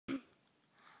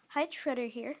Hi, Shredder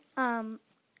here.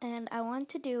 And I want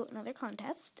to do another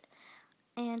contest,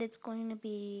 and it's going to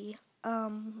be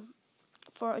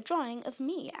for a drawing of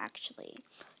me, actually,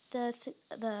 the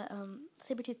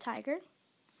saber-toothed tiger.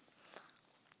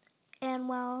 And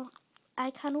well,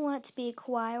 I kind of want it to be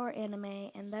kawaii or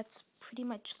anime, and that's pretty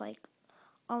much like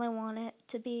all I want it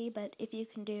to be. But if you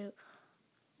can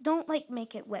don't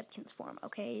make it Webkinz form,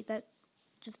 okay?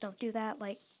 Just don't do that.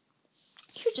 Like,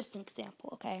 here's just an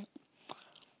example, okay?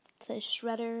 It says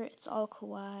Shredder, it's all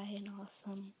kawaii and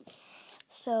awesome.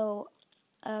 So,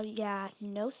 yeah,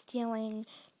 no stealing,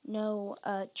 no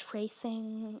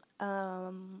tracing,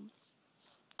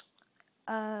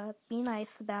 be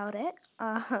nice about it,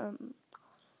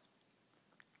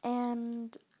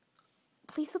 and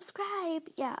please subscribe.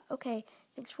 Yeah, okay,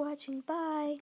 thanks for watching, bye.